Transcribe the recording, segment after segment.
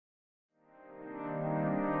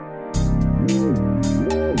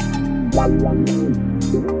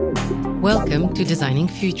Welcome to Designing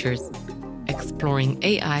Futures, exploring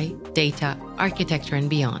AI, data, architecture, and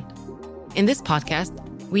beyond. In this podcast,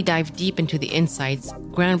 we dive deep into the insights,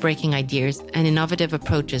 groundbreaking ideas, and innovative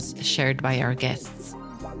approaches shared by our guests.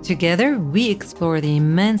 Together, we explore the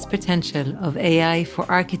immense potential of AI for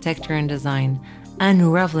architecture and design,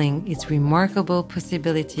 unraveling its remarkable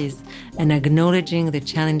possibilities and acknowledging the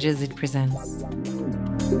challenges it presents.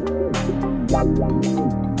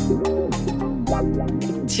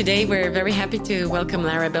 Today, we're very happy to welcome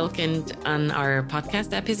Lara Belkind on our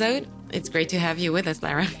podcast episode. It's great to have you with us,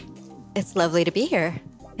 Lara. It's lovely to be here.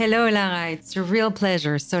 Hello, Lara. It's a real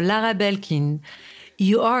pleasure. So, Lara Belkind,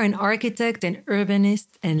 you are an architect and urbanist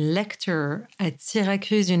and lecturer at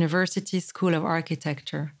Syracuse University School of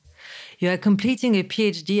Architecture. You are completing a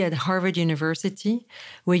PhD at Harvard University,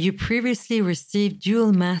 where you previously received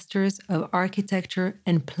dual Masters of Architecture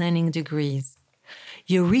and Planning degrees.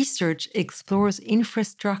 Your research explores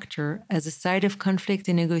infrastructure as a site of conflict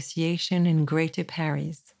and negotiation in Greater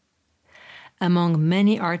Paris. Among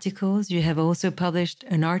many articles, you have also published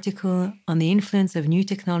an article on the influence of new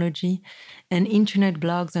technology and internet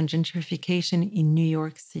blogs on gentrification in New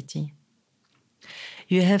York City.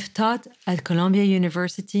 You have taught at Columbia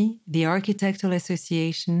University, the Architectural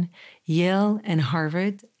Association, Yale, and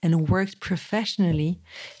Harvard, and worked professionally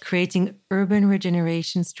creating urban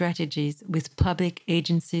regeneration strategies with public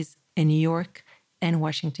agencies in New York and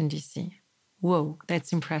Washington, D.C. Whoa,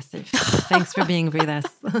 that's impressive. Thanks for being with us.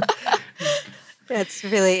 It's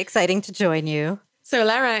really exciting to join you. So,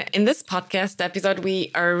 Lara, in this podcast episode,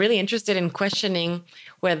 we are really interested in questioning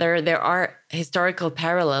whether there are historical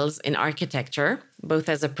parallels in architecture, both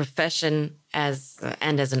as a profession and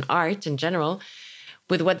as an art in general,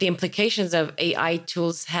 with what the implications of AI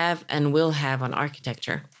tools have and will have on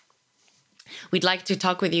architecture. We'd like to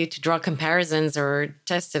talk with you to draw comparisons or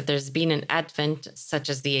test if there's been an advent, such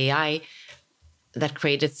as the AI, that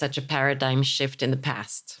created such a paradigm shift in the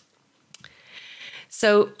past.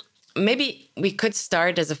 So maybe we could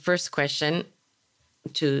start as a first question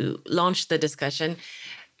to launch the discussion,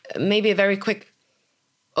 maybe a very quick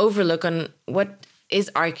overlook on what is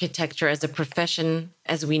architecture as a profession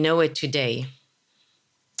as we know it today.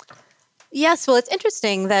 Yes, well, it's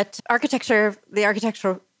interesting that the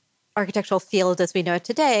architectural field as we know it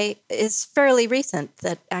today is fairly recent,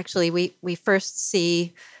 that actually we first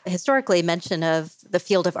see historically mention of the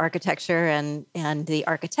field of architecture and the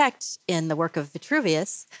architect in the work of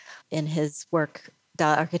Vitruvius in his work De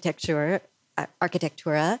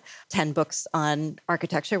Architectura, 10 books on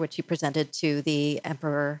architecture, which he presented to the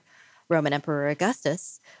Roman Emperor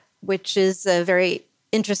Augustus, which is a very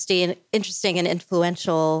interesting and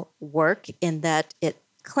influential work in that it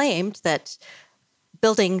claimed that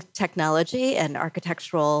building technology and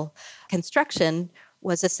architectural construction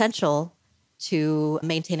was essential to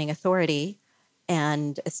maintaining authority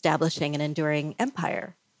and establishing an enduring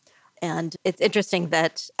empire. And it's interesting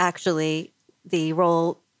that actually the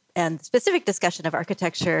role and specific discussion of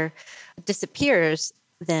architecture disappears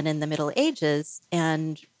then in the Middle Ages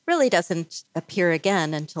and really doesn't appear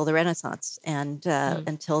again until the Renaissance and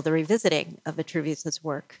until the revisiting of Vitruvius's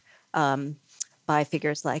work by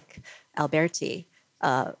figures like Alberti,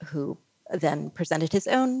 who then presented his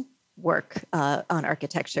own work on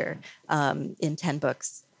architecture in 10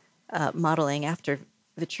 books, modeling after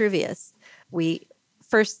Vitruvius. We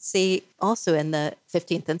first see also in the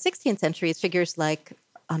 15th and 16th centuries figures like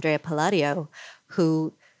Andrea Palladio,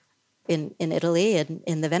 who in Italy and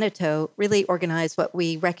in the Veneto really organized what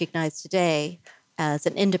we recognize today as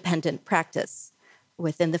an independent practice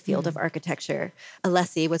within the field of architecture.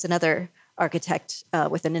 Alessi was another architect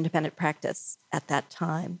with an independent practice at that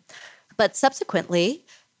time. But subsequently,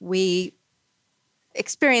 we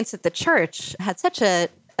experienced that the church had such a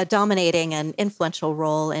dominating and influential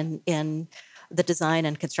role in the design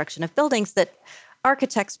and construction of buildings that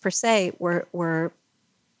architects per se were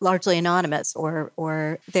largely anonymous,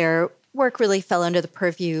 or their work really fell under the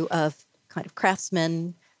purview of kind of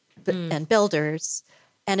craftsmen and builders.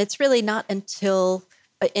 And it's really not until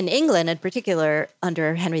in England, in particular,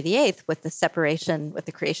 under Henry VIII, with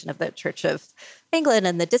the creation of the Church of England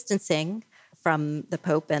and the distancing from the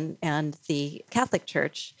Pope and the Catholic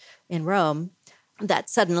Church in Rome, that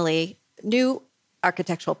suddenly new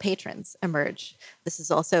architectural patrons emerge. This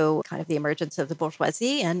is also kind of the emergence of the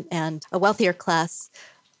bourgeoisie and a wealthier class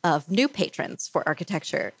of new patrons for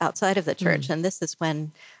architecture outside of the church. And this is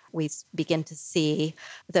when we begin to see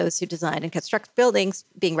those who design and construct buildings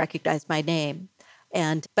being recognized by name.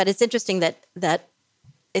 But it's interesting that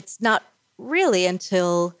it's not really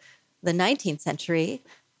until the 19th century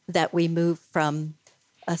that we move from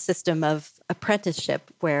a system of apprenticeship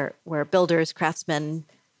where builders, craftsmen,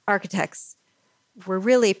 architects were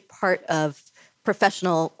really part of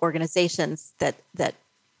professional organizations that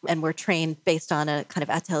and were trained based on a kind of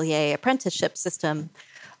atelier apprenticeship system.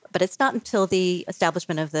 But it's not until the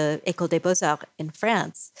establishment of the École des Beaux-Arts in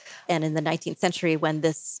France and in the 19th century when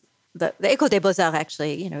the École des Beaux-Arts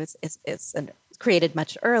actually, is created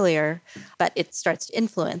much earlier, but it starts to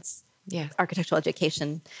influence architectural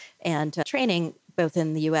education and training both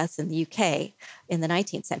in the US and the UK in the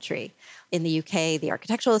 19th century. In the UK, the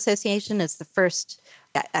Architectural Association is the first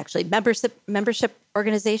actually membership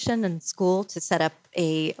organization and school to set up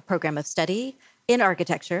a program of study in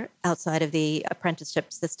architecture outside of the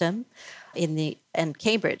apprenticeship system. And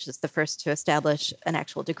Cambridge is the first to establish an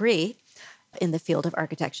actual degree in the field of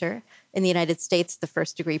architecture. In the United States, the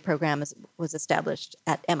first degree program was established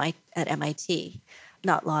at MIT,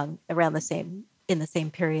 not long around in the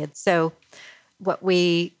same period. So what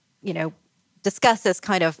we, discuss as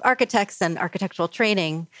kind of architects and architectural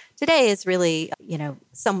training today is really,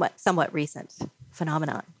 somewhat recent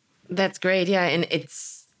phenomenon. That's great. Yeah. And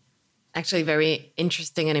it's actually very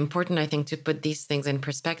interesting and important, I think, to put these things in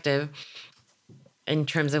perspective in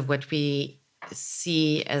terms of what we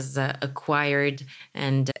see as a acquired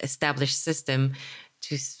and established system,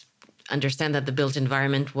 to understand that the built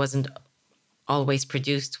environment wasn't always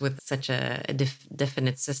produced with such a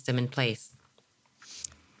definite system in place.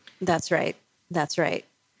 That's right.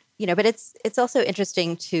 But it's also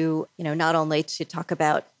interesting to, not only to talk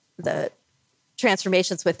about the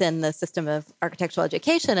transformations within the system of architectural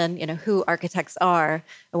education and, who architects are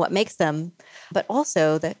and what makes them, but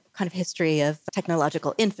also the kind of history of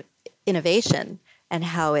technological innovation and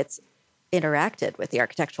how it's interacted with the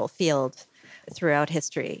architectural field throughout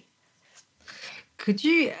history. Could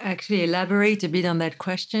you actually elaborate a bit on that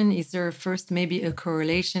question? Is there first maybe a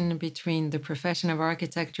correlation between the profession of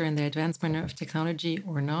architecture and the advancement of technology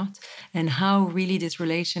or not? And how really this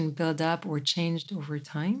relation built up or changed over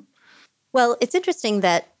time? Well, it's interesting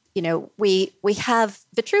that, we have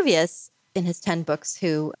Vitruvius in his 10 books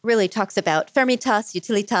who really talks about firmitas,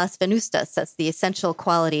 utilitas, venustas as the essential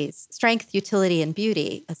qualities, strength, utility, and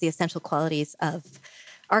beauty as the essential qualities of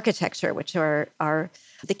architecture, which are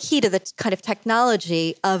the key to the kind of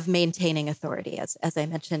technology of maintaining authority, as I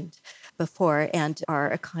mentioned before, and are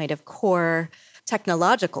a kind of core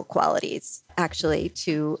technological qualities, actually,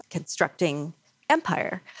 to constructing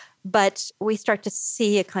empire. But we start to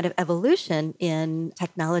see a kind of evolution in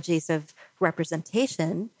technologies of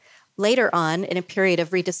representation later on in a period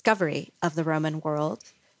of rediscovery of the Roman world.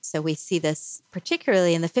 So we see this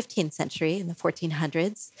particularly in the 15th century, in the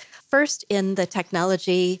 1400s, first in the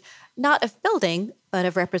technology, not of building, but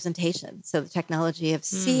of representation. So the technology of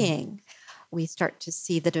seeing. We start to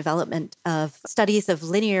see the development of studies of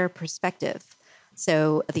linear perspective.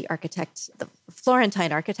 So the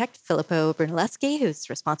Florentine architect, Filippo Brunelleschi, who's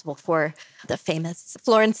responsible for the famous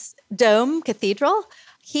Florence Dome Cathedral,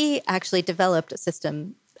 he actually developed a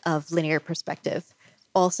system of linear perspective.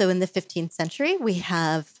 Also in the 15th century, we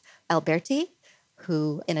have Alberti,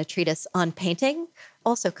 who in a treatise on painting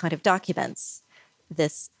also kind of documents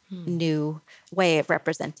this new way of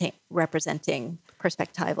representing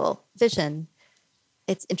perspectival vision.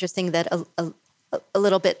 It's interesting that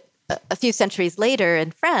a few centuries later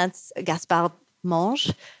in France, Gaspard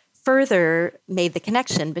Monge further made the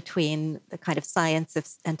connection between the kind of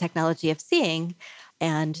science and technology of seeing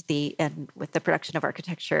and with the production of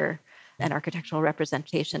architecture and architectural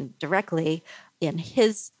representation directly in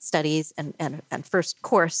his studies and first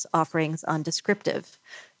course offerings on descriptive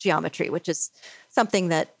geometry, which is something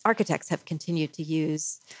that architects have continued to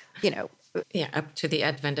use, up to the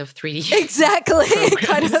advent of 3D. Exactly.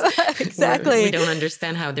 Exactly. We don't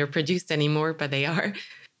understand how they're produced anymore, but they are.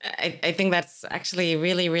 I think that's actually a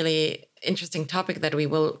really, really interesting topic that we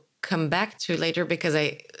will come back to later, because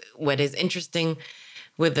what is interesting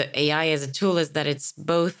with the AI as a tool is that it's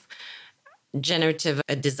both generative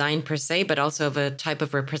a design per se, but also of a type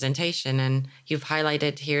of representation. And you've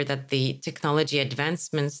highlighted here that the technology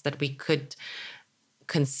advancements that we could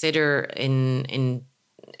consider in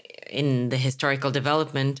the historical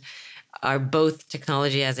development are both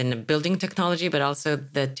technology as in building technology, but also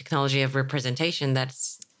the technology of representation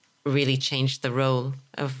that's really changed the role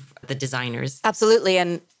of the designers. Absolutely.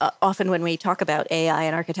 And often when we talk about AI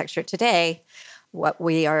and architecture today, what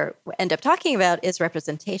we end up talking about is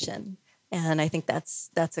representation. And I think that's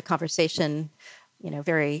a conversation,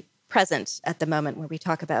 very present at the moment when we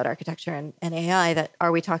talk about architecture and AI. That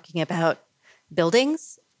are we talking about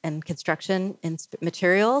buildings and construction and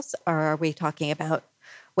materials, or are we talking about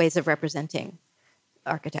ways of representing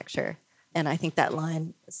architecture? And I think that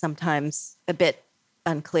line is sometimes a bit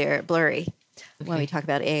unclear, blurry when we Okay. talk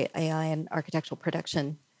about AI and architectural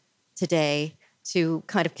production today, to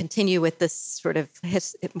kind of continue with this sort of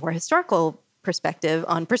more historical perspective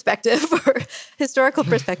or historical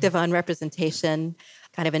perspective on representation.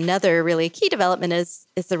 Kind of another really key development is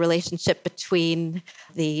the relationship between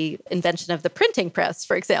the invention of the printing press,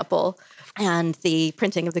 for example, and the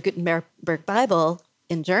printing of the Gutenberg Bible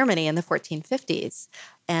in Germany in the 1450s.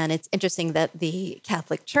 And it's interesting that the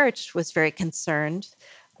Catholic Church was very concerned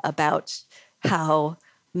about how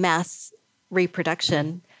mass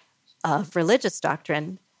reproduction of religious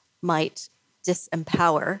doctrine might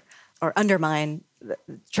disempower or undermine the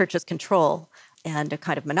church's control and a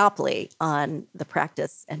kind of monopoly on the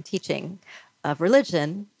practice and teaching of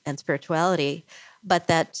religion and spirituality. But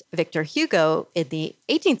that Victor Hugo, in the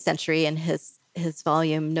 18th century, in his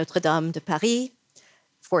volume Notre Dame de Paris,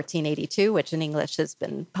 1482, which in English has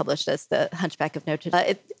been published as The Hunchback of Notre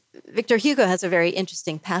Dame. Victor Hugo has a very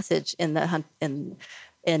interesting passage in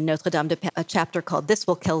Notre Dame de Paris, a chapter called "This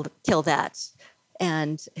Will Kill That,"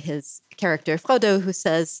 and his character Frodo, who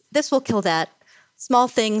says, "This will kill that. Small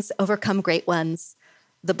things overcome great ones.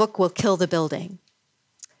 The book will kill the building."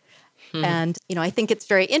 And, I think it's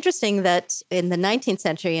very interesting that in the 19th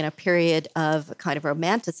century, in a period of kind of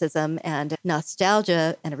romanticism and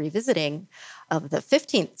nostalgia and a revisiting of the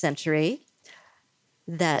 15th century,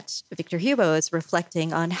 that Victor Hugo is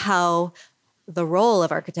reflecting on how the role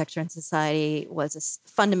of architecture in society was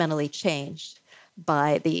fundamentally changed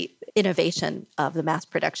by the innovation of the mass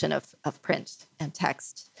production of print and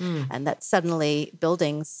text. And that suddenly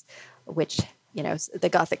buildings, which, the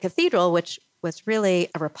Gothic cathedral, which was really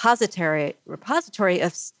a repository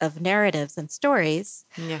of narratives and stories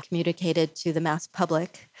communicated to the mass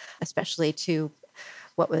public, especially to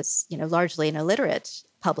what was, largely an illiterate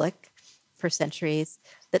public for centuries,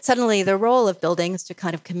 that suddenly the role of buildings to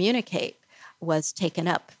kind of communicate was taken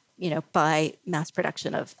up, by mass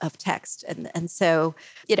production of text. And so,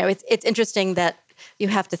 it's interesting that you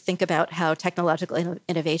have to think about how technological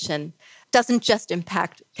innovation doesn't just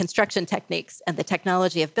impact construction techniques and the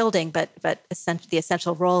technology of building, but the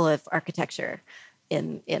essential role of architecture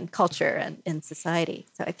in culture and in society.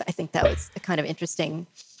 So I think that was a kind of interesting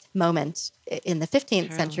moment in the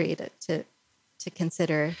 15th century to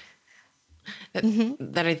consider.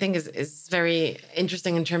 That I think is very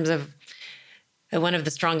interesting in terms of one of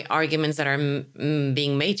the strong arguments that are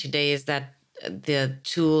being made today is that the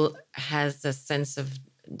tool has a sense of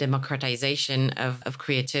democratization of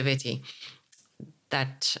creativity,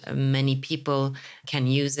 that many people can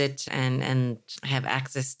use it and have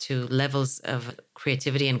access to levels of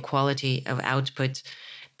creativity and quality of output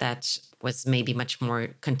that was maybe much more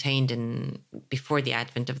contained before the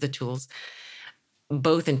advent of the tools,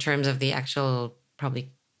 both in terms of the actual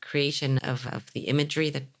probably creation of the imagery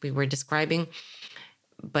that we were describing,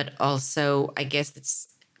 but also I guess it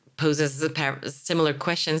poses similar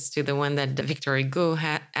questions to the one that Victor Hugo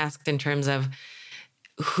asked in terms of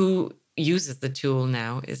who uses the tool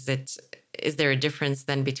now. Is there a difference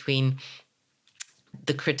then between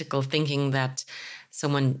the critical thinking that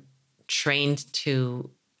someone trained to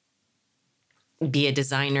be a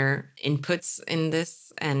designer inputs in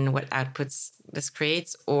this and what outputs this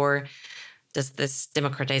creates, or does this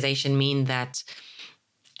democratization mean that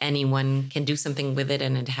anyone can do something with it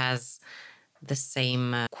and it has the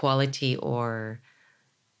same quality, or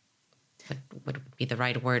what would be the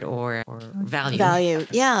right word, or value? Value,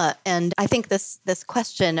 yeah. And I think this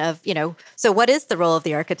question of, so what is the role of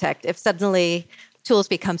the architect if suddenly tools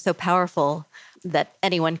become so powerful that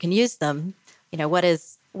anyone can use them? What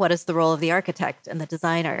is the role of the architect and the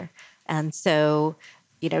designer? And so,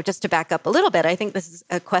 just to back up a little bit, I think this is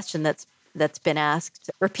a question that's been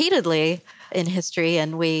asked repeatedly in history,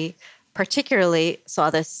 and we particularly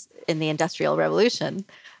saw this in the Industrial Revolution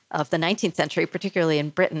of the 19th century, particularly in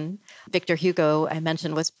Britain. Victor Hugo, I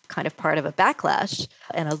mentioned, was kind of part of a backlash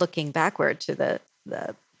and a looking backward to the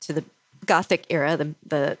Gothic era,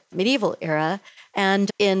 the medieval era.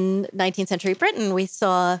 And in 19th century Britain, we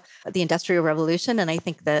saw the Industrial Revolution, and I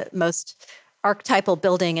think the most archetypal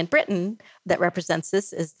building in Britain that represents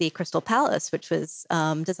this is the Crystal Palace, which was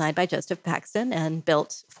designed by Joseph Paxton and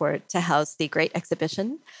built to house the Great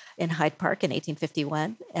Exhibition in Hyde Park in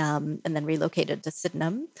 1851, and then relocated to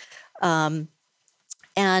Sydenham.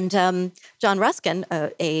 And John Ruskin,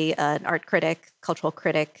 an art critic, cultural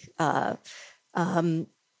critic,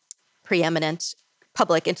 preeminent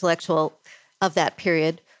public intellectual of that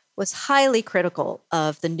period, was highly critical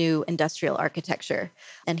of the new industrial architecture.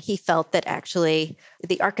 And he felt that actually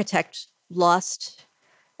the architect lost,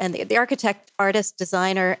 and the architect, artist,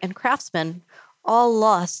 designer, and craftsman all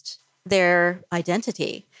lost their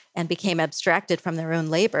identity and became abstracted from their own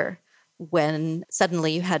labor when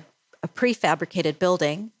suddenly you had a prefabricated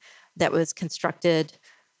building that was constructed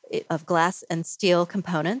of glass and steel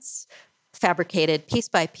components, fabricated piece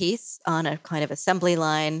by piece on a kind of assembly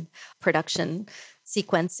line production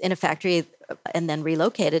sequence in a factory, and then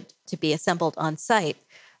relocated to be assembled on site.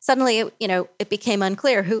 Suddenly, it became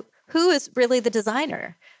unclear who is really the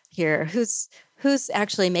designer here. Who's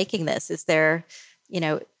actually making this? Is there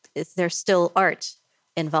still art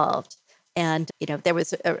involved? And there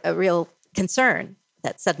was a real concern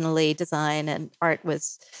that suddenly design and art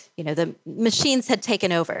was, the machines had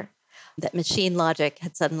taken over, that machine logic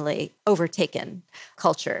had suddenly overtaken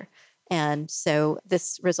culture. And so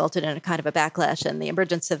this resulted in a kind of a backlash and the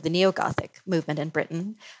emergence of the neo-Gothic movement in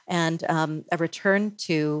Britain, and a return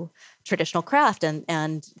to traditional craft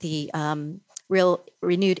and the real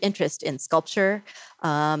renewed interest in sculpture,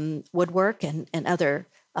 woodwork, and other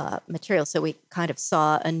materials. So we kind of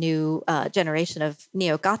saw a new generation of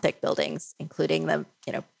neo-Gothic buildings, including the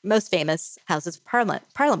most famous Houses of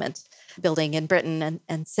Parliament building in Britain.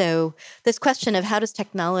 And so this question of how does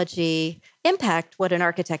technology impact what an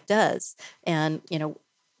architect does, and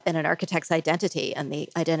an architect's identity and the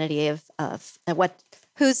identity of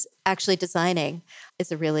who's actually designing,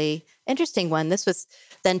 is a really interesting one. This was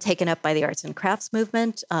then taken up by the arts and crafts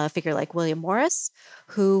movement, a figure like William Morris,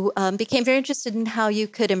 who became very interested in how you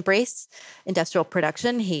could embrace industrial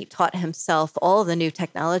production. He taught himself all the new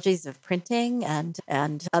technologies of printing and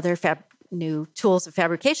other new tools of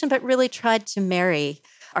fabrication, but really tried to marry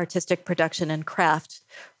artistic production and craft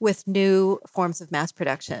with new forms of mass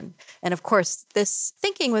production. And of course, this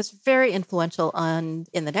thinking was very influential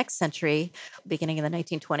in the next century, beginning in the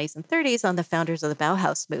 1920s and 30s, on the founders of the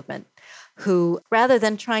Bauhaus movement, who, rather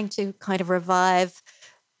than trying to kind of revive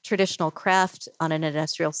traditional craft on an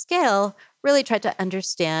industrial scale, really tried to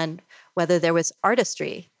understand whether there was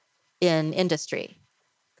artistry in industry.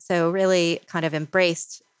 So really kind of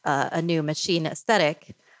embraced a new machine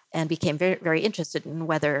aesthetic, and became very, very interested in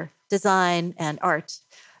whether design and art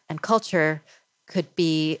and culture could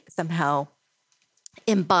be somehow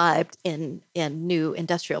imbibed in new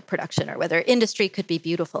industrial production, or whether industry could be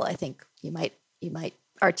beautiful. I think you might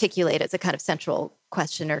articulate as a kind of central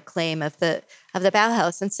question or claim of the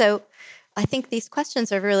Bauhaus. And so I think these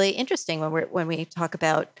questions are really interesting when we talk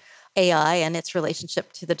about AI and its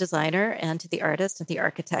relationship to the designer and to the artist and the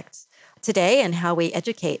architect today, and how we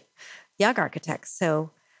educate young architects. So,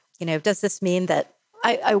 does this mean that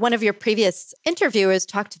one of your previous interviewers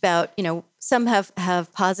talked about, some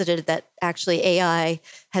have posited that actually AI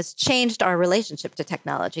has changed our relationship to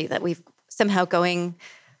technology, that we've somehow going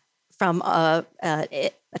from a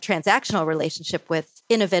transactional relationship with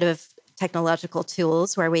innovative technological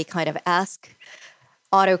tools where we kind of ask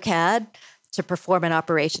AutoCAD to perform an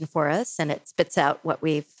operation for us, and it spits out what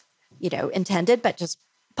we've, intended, but just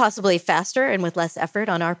possibly faster and with less effort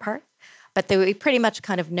on our part. But that we pretty much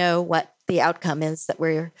kind of know what the outcome is that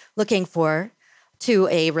we're looking for, to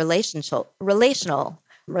a relational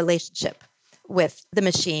relationship with the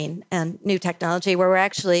machine and new technology, where we're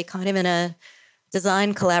actually kind of in a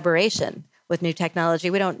design collaboration with new technology.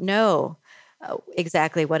 We don't know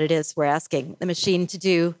exactly what it is we're asking the machine to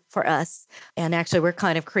do for us. And actually, we're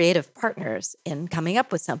kind of creative partners in coming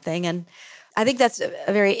up with something. And I think that's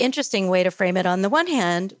a very interesting way to frame it on the one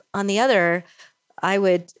hand. On the other, I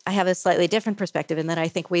have a slightly different perspective, in that I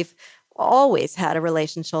think we've always had a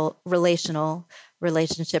relational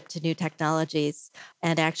relationship to new technologies.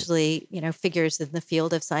 And actually, figures in the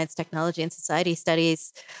field of science, technology, and society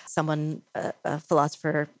studies, a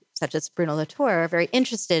philosopher such as Bruno Latour, are very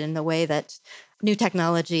interested in the way that new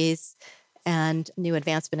technologies and new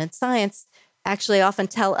advancement in science actually often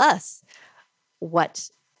tell us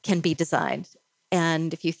what can be designed.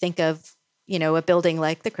 And if you think of, a building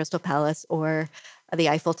like the Crystal Palace or the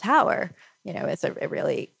Eiffel Tower, it's a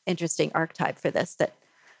really interesting archetype for this, that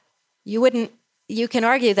you can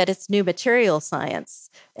argue that it's new material science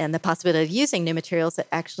and the possibility of using new materials that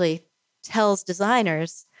actually tells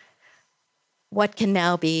designers what can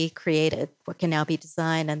now be created, what can now be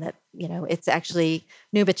designed, and that, it's actually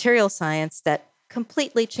new material science that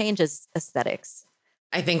completely changes aesthetics.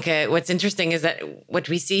 I think what's interesting is that what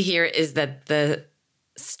we see here is that the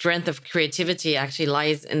strength of creativity actually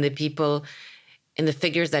lies in the people, in the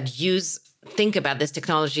figures that think about this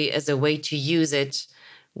technology as a way to use it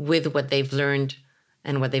with what they've learned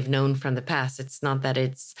and what they've known from the past. It's not that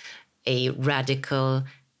it's a radical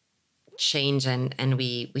change and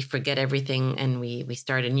we forget everything and we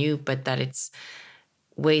start anew, but that it's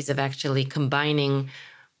ways of actually combining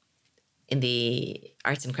in the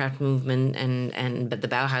arts and craft movement and the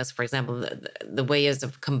Bauhaus, for example, the ways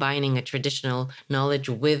of combining a traditional knowledge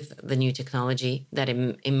with the new technology that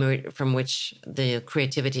from which the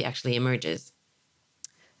creativity actually emerges.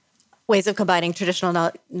 Ways of combining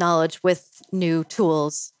traditional knowledge with new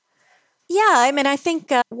tools. Yeah, I mean, I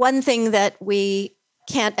think one thing that we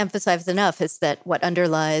can't emphasize enough is that what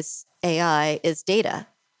underlies AI is data.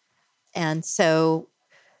 And so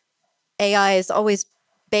AI is always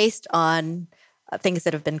based on things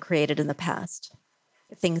that have been created in the past,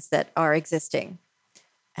 things that are existing.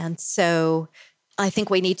 And so I think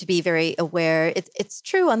we need to be very aware. It's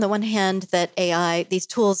true on the one hand that AI, these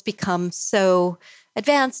tools become so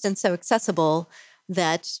advanced and so accessible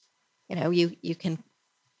that, you can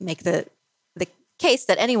make the case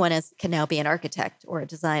that anyone can now be an architect or a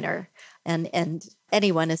designer, and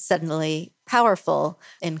anyone is suddenly powerful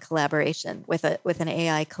in collaboration with an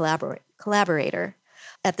AI collaborator.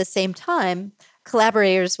 At the same time,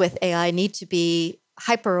 collaborators with AI need to be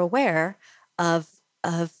hyper aware of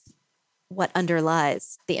what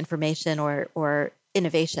underlies the information or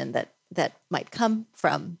innovation that might come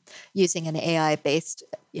from using an AI-based,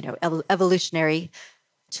 evolutionary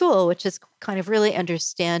tool, which is kind of really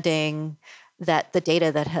understanding that the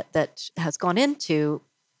data that has gone into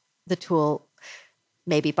the tool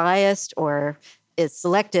may be biased or is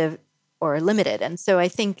selective or limited. And so I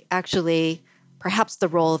think actually perhaps the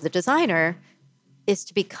role of the designer is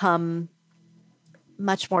to become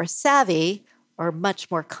much more savvy or much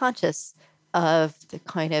more conscious of the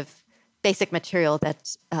kind of basic material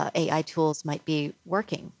that AI tools might be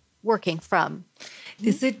working from.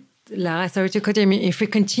 Is it, Lara, sorry to cut you. If we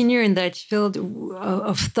continue in that field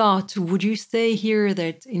of thought, would you say here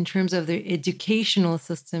that in terms of the educational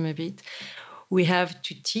system a bit, we have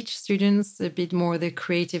to teach students a bit more the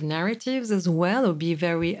creative narratives as well, or be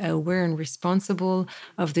very aware and responsible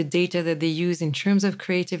of the data that they use in terms of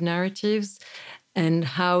creative narratives? And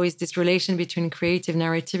how is this relation between creative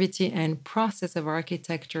narrativity and process of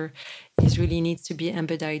architecture really needs to be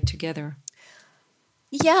embodied together?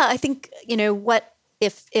 Yeah, I think, what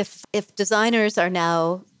if designers are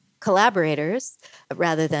now collaborators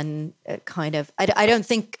rather than I don't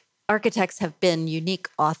think architects have been unique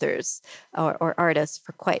authors or artists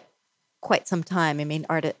for quite some time. I mean,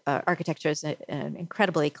 architecture is an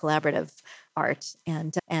incredibly collaborative art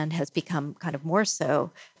and has become kind of more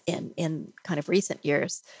so in kind of recent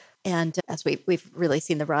years. And as we've really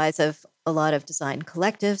seen the rise of a lot of design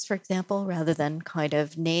collectives, for example, rather than kind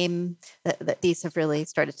of name that these have really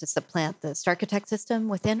started to supplant the Starchitect system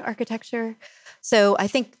within architecture. So I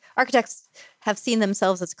think architects have seen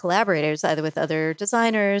themselves as collaborators, either with other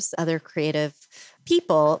designers, other creative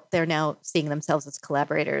people. They're now seeing themselves as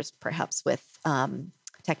collaborators, perhaps with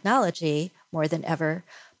technology more than ever.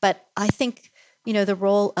 But I think, the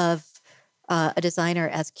role of a designer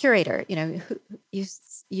as curator,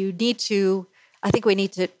 you need to, I think we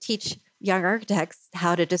need to teach young architects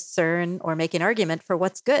how to discern or make an argument for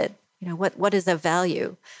what's good, what is of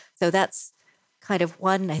value. So that's kind of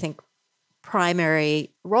one, I think, primary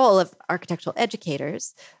role of architectural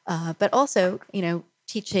educators, but also,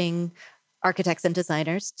 teaching architects and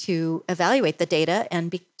designers to evaluate the data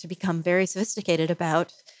and to become very sophisticated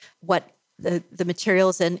about what the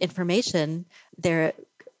materials and information they're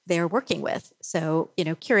working with. So,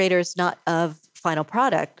 curators not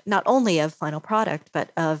only of final product, but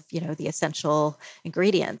of, the essential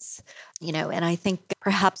ingredients, and I think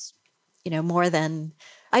perhaps, more than,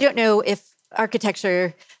 I don't know if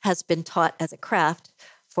architecture has been taught as a craft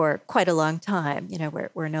for quite a long time.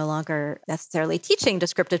 We're no longer necessarily teaching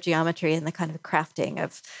descriptive geometry and the kind of crafting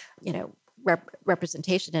of,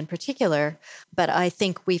 representation in particular. But I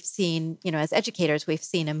think we've seen, as educators, we've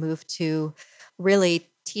seen a move to really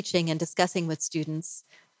teaching and discussing with students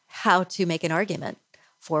how to make an argument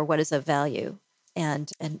for what is of value.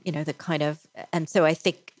 And so I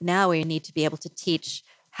think now we need to be able to teach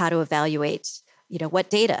how to evaluate, what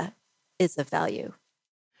data is of value.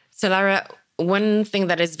 So Lara, one thing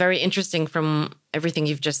that is very interesting from everything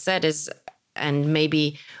you've just said is, and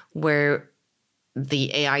maybe where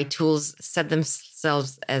the AI tools set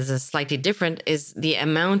themselves as a slightly different, is the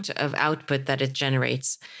amount of output that it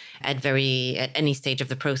generates at any stage of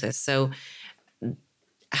the process. So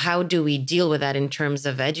how do we deal with that in terms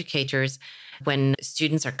of educators when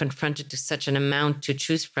students are confronted to such an amount to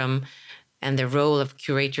choose from, and the role of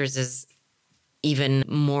curators is even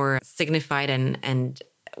more signified, and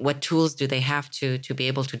what tools do they have to be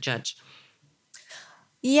able to judge?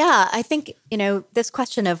 Yeah, I think, this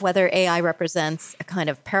question of whether AI represents a kind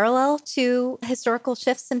of parallel to historical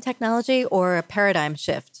shifts in technology or a paradigm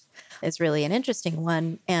shift, is really an interesting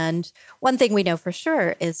one. And one thing we know for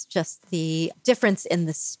sure is just the difference in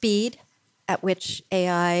the speed at which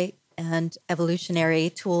AI and evolutionary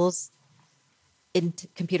tools in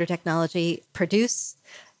computer technology produce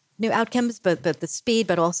new outcomes, but the speed,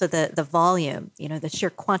 but also the volume, the sheer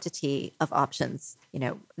quantity of options,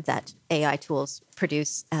 that AI tools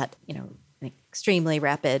produce at, an extremely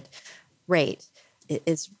rapid rate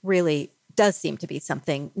is really does seem to be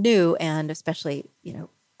something new and especially,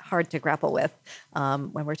 hard to grapple with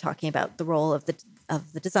when we're talking about the role of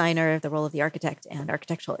the designer, the role of the architect, and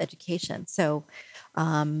architectural education. So,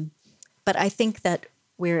 but I think that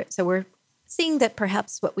we're seeing that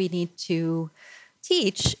perhaps what we need to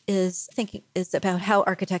teach is about how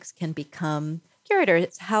architects can become curators.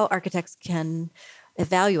 It's how architects can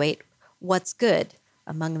evaluate what's good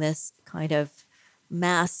among this kind of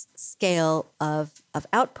mass scale of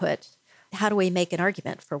output. How do we make an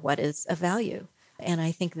argument for what is of value? And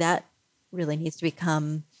I think that really needs to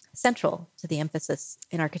become central to the emphasis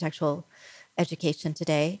in architectural education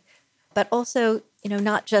today. But also,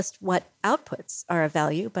 not just what outputs are of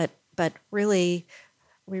value, but really,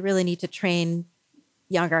 we really need to train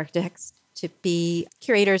young architects to be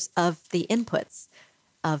curators of the inputs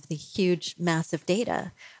of the huge, massive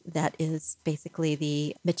data that is basically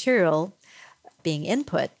the material being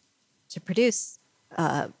input to produce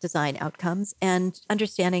design outcomes, and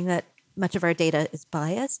understanding that much of our data is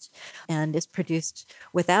biased and is produced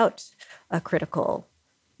without a critical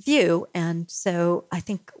view. And so I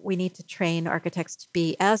think we need to train architects to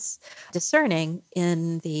be as discerning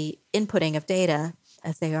in the inputting of data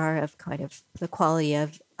as they are of kind of the quality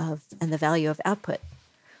of and the value of output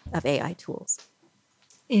of AI tools.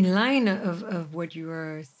 In line of what you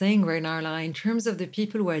are saying right now, Lara, in terms of the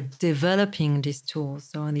people who are developing these tools,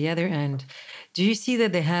 so on the other end, do you see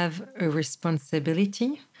that they have a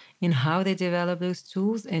responsibility in how they develop those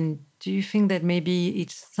tools? And do you think that maybe it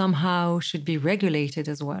somehow should be regulated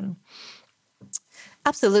as well?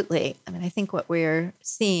 Absolutely. I mean, I think what we're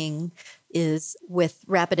seeing is with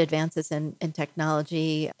rapid advances in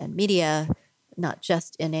technology and media, not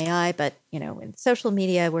just in AI, but in social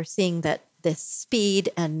media, we're seeing that this speed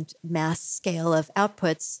and mass scale of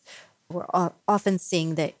outputs, we're often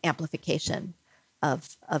seeing the amplification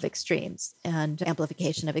of extremes and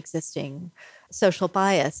amplification of existing social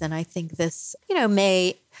bias. And I think this,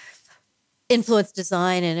 may influence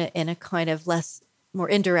design in a kind of more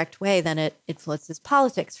indirect way than it influences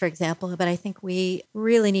politics, for example. But I think we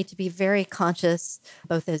really need to be very conscious,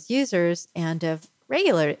 both as users and of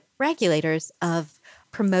regulators, of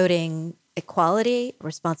promoting equality,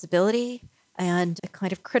 responsibility, and a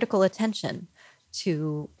kind of critical attention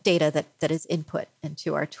to data that is input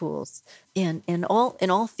into our tools in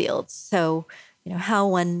all fields. So, how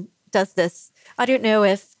one does this, I don't know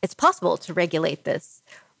if it's possible to regulate this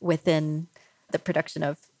within the production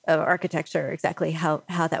of architecture, exactly how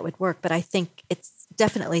that would work. But I think it's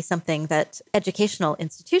definitely something that educational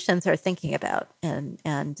institutions are thinking about and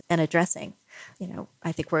addressing.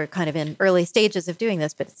 I think we're kind of in early stages of doing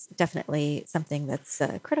this, but it's definitely something that's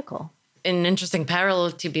critical. An interesting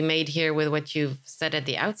parallel to be made here with what you've said at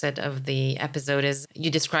the outset of the episode is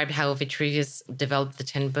you described how Vitruvius developed the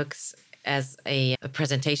 10 books as a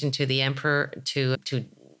presentation to the emperor to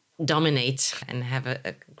dominate and have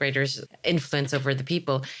a greater influence over the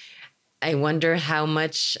people. I wonder how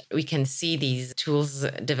much we can see these tools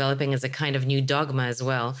developing as a kind of new dogma as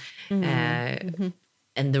well.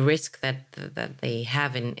 And the risk that they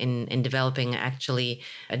have in developing actually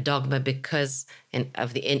a dogma because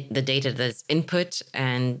of the data that's input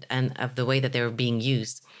and of the way that they're being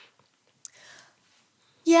used.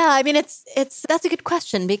 Yeah, I mean, that's a good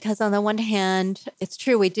question, because on the one hand, it's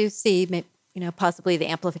true, we do see, possibly the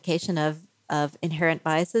amplification of inherent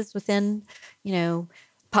biases within,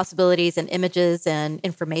 possibilities and images and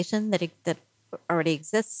information that already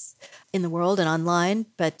exists in the world and online.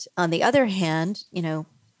 But on the other hand,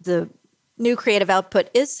 the new creative output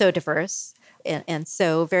is so diverse and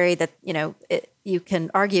so varied that, you can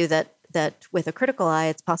argue that with a critical eye,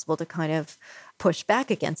 it's possible to kind of push back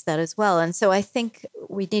against that as well. And so I think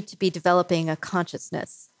we need to be developing a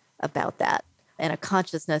consciousness about that, and a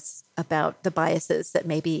consciousness about the biases that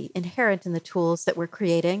may be inherent in the tools that we're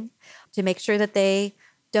creating, to make sure that they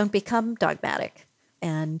don't become dogmatic.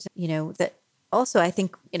 And, that also, I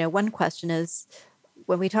think, one question is,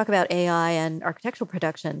 when we talk about AI and architectural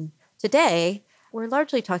production today, we're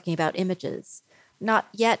largely talking about images, not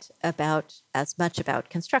yet as much about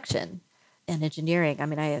construction and engineering. I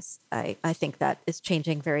mean, I think that is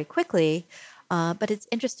changing very quickly, but it's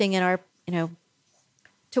interesting in our,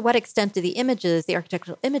 to what extent do the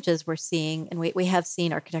architectural images we're seeing, and we have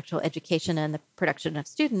seen architectural education and the production of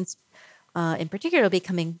students in particular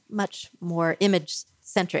becoming much more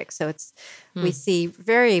image-centric. So we see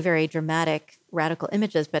very, very dramatic, radical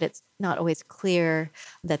images, but it's not always clear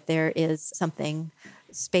that there is something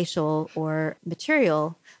spatial or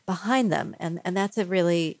material behind them. And that's a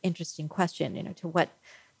really interesting question, to what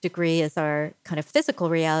degree is our kind of physical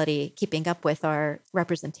reality keeping up with our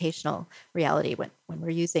representational reality when we're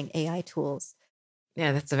using AI tools?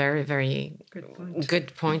 Yeah, that's a very, very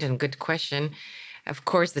good point and good question. Of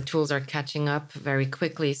course, the tools are catching up very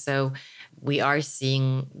quickly. So we are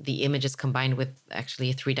seeing the images combined with actually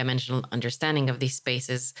a three-dimensional understanding of these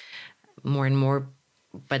spaces more and more.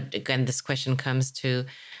 But again, this question comes to,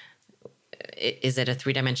 is it a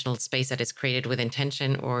three-dimensional space that is created with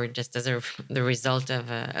intention or just as the result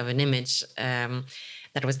of an image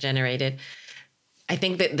that was generated? I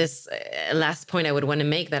think that this last point I would want to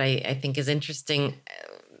make that I think is interesting,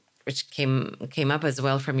 which came up as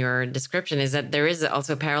well from your description, is that there is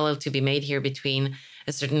also a parallel to be made here between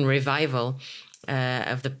a certain revival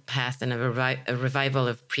of the past and a revival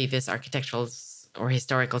of previous architectural or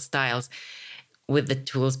historical styles with the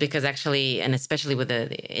tools, because actually, and especially with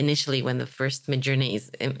initially when the first Midjourney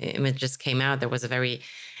images came out, there was a very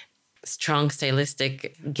strong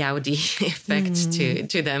stylistic Gaudi effect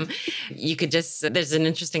to them. You could there's an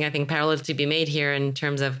interesting, I think, parallel to be made here in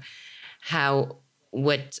terms of how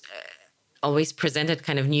what always presented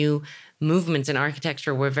kind of new movements in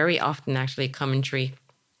architecture were very often actually a commentary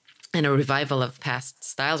and a revival of past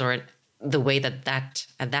styles, or the way that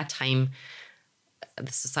at that time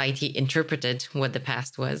the society interpreted what the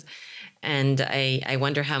past was. And I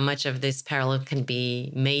wonder how much of this parallel can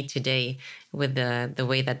be made today with the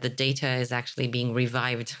way that the data is actually being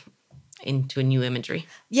revived into new imagery.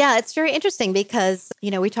 Yeah, it's very interesting because,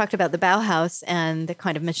 we talked about the Bauhaus and the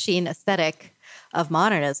kind of machine aesthetic of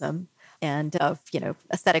modernism and of,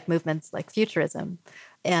 aesthetic movements like futurism.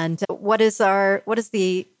 And what is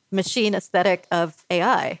the machine aesthetic of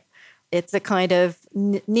AI? It's a kind of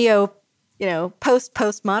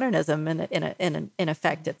postmodernism in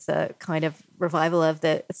effect. It's a kind of revival of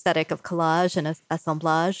the aesthetic of collage and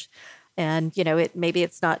assemblage. And, maybe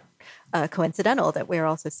it's not coincidental that we're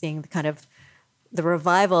also seeing the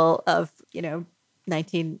revival of,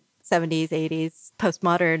 1970s, 80s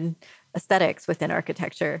postmodern aesthetics within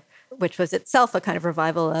architecture, which was itself a kind of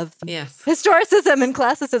revival of historicism and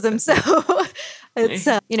classicism. So it's,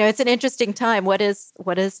 it's an interesting time. What is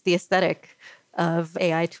the aesthetic of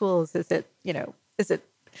AI tools? Is it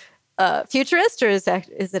futurist, or is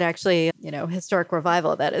it actually, historic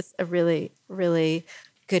revival? That is a really, really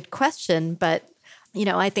good question. But,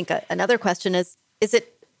 I think another question is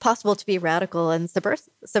it possible to be radical and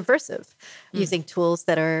subversive using tools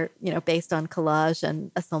that are, based on collage and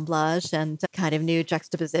assemblage and kind of new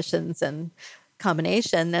juxtapositions and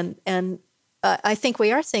combination? And I think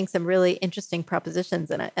we are seeing some really interesting propositions,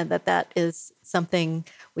 and that is something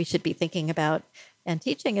we should be thinking about and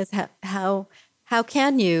teaching, is how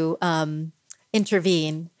can you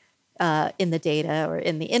intervene in the data or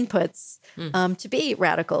in the inputs to be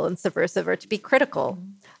radical and subversive, or to be critical.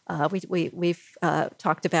 We've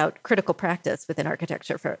talked about critical practice within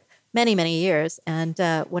architecture for many, many years. And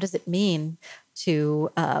what does it mean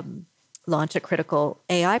to launch a critical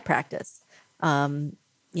AI practice,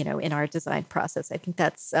 in our design process? I think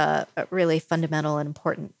that's a really fundamental and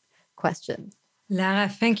important question. Lara,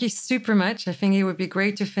 thank you super much. I think it would be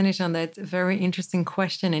great to finish on that very interesting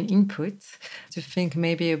question and input, to think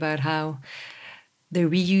maybe about how the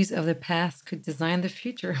reuse of the past could design the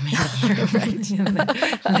future. Maybe.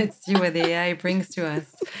 Let's see what the AI brings to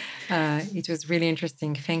us. It was really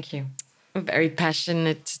interesting. Thank you. A very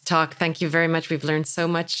passionate talk. Thank you very much. We've learned so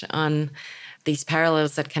much on these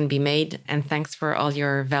parallels that can be made. And thanks for all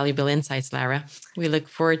your valuable insights, Lara. We look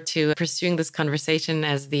forward to pursuing this conversation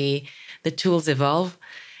as the tools evolve,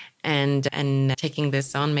 and taking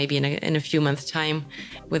this on maybe in a few months' time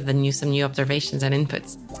with some new observations and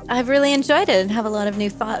inputs. I've really enjoyed it and have a lot of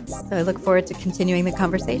new thoughts. So I look forward to continuing the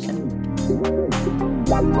conversation.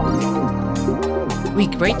 We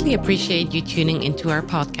greatly appreciate you tuning into our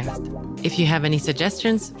podcast. If you have any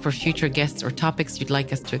suggestions for future guests or topics you'd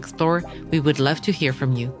like us to explore, we would love to hear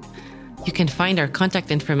from you. You can find our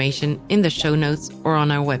contact information in the show notes or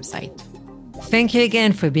on our website. Thank you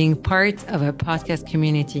again for being part of our podcast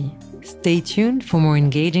community. Stay tuned for more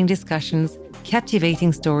engaging discussions,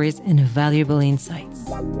 captivating stories, and valuable insights.